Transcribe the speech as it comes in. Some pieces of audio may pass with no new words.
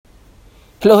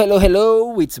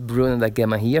Hello. It's Bruno da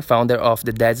Gama here, founder of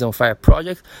the Dads on Fire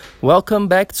project. Welcome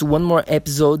back to one more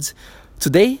episode.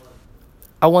 Today,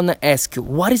 I want to ask you,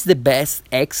 what is the best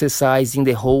exercise in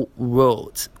the whole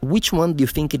world? Which one do you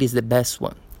think it is the best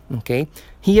one? Okay,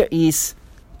 here is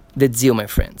the deal, my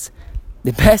friends.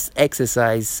 The best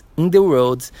exercise in the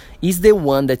world is the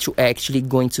one that you're actually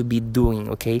going to be doing,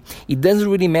 okay? It doesn't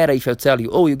really matter if I tell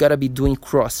you, you gotta be doing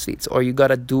CrossFit, or you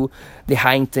gotta do the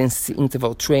high intensity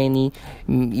interval training,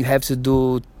 you have to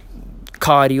do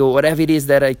cardio, whatever it is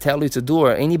that I tell you to do,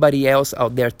 or anybody else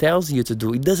out there tells you to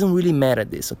do. It doesn't really matter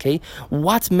this, okay?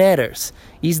 What matters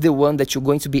is the one that you're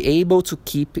going to be able to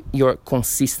keep your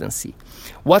consistency.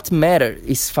 What matters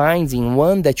is finding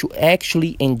one that you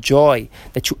actually enjoy,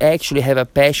 that you actually have a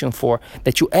passion for,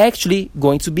 that you're actually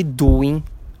going to be doing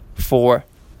for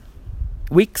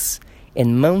weeks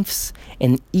and months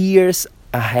and years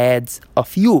ahead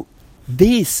of you.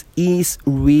 This is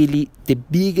really the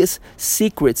biggest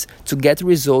secret to get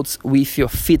results with your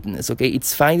fitness, okay?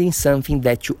 It's finding something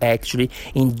that you actually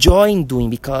enjoy doing,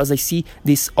 because I see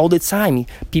this all the time.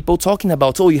 People talking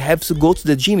about, you have to go to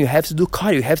the gym, you have to do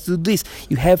cardio, you have to do this,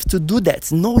 you have to do that.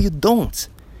 No, you don't.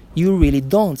 You really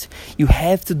don't. You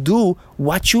have to do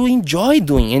what you enjoy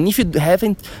doing. And if you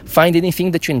haven't found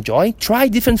anything that you enjoy, try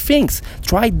different things.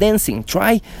 Try dancing,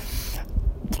 try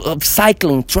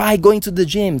cycling, try going to the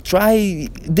gym, try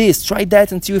this, try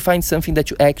that, until you find something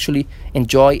that you actually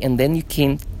enjoy, and then you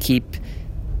can keep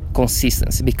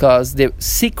consistency. Because the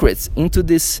secret into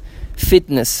this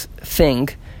fitness thing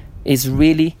is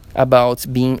really about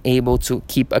being able to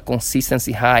keep a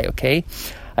consistency high, okay?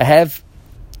 I have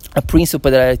a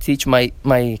principle that I teach my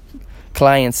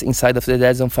clients inside of the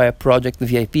Dads on Fire project, the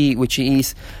VIP, which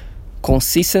is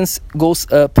consistency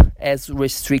goes up as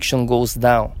restriction goes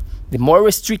down. The more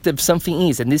restrictive something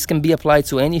is, and this can be applied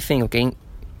to anything, okay? It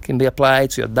can be applied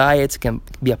to your diet, can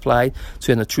be applied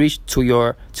to your nutrition, to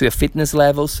your fitness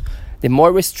levels. The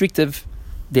more restrictive,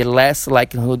 the less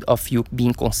likelihood of you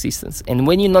being consistent. And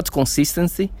when you're not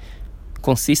consistent,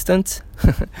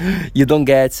 you don't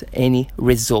get any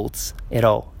results at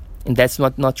all. And that's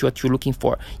not what you're looking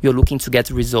for. You're looking to get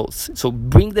results. So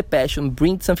bring the passion,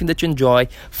 bring something that you enjoy,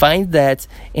 find that,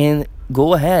 and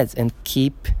go ahead and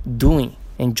keep doing.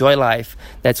 Enjoy life.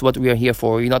 That's what we are here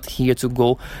for. You're not here to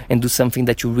go and do something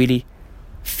that you really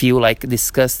feel like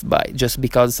disgusted by, just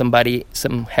because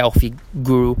some healthy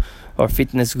guru or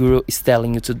fitness guru is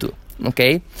telling you to do.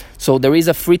 Okay? So there is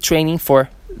a free training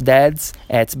for dads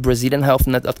at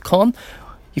BrazilianHealthNut.com.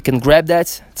 You can grab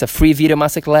that. It's a free video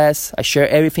masterclass. I share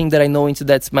everything that I know into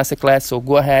that masterclass. So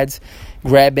go ahead,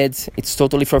 grab it. It's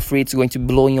totally for free. It's going to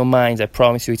blow your minds. I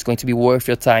promise you, it's going to be worth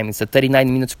your time. It's a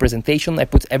 39-minute presentation. I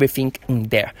put everything in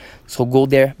there. So go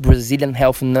there,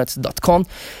 BrazilianHealthNuts.com.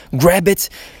 Grab it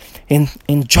and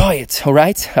enjoy it, all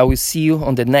right? I will see you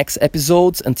on the next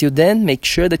episodes. Until then, make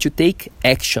sure that you take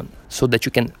action so that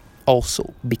you can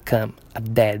also become a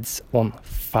Dads on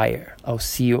Fire. I'll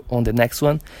see you on the next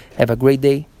one. Have a great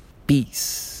day.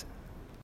 Peace.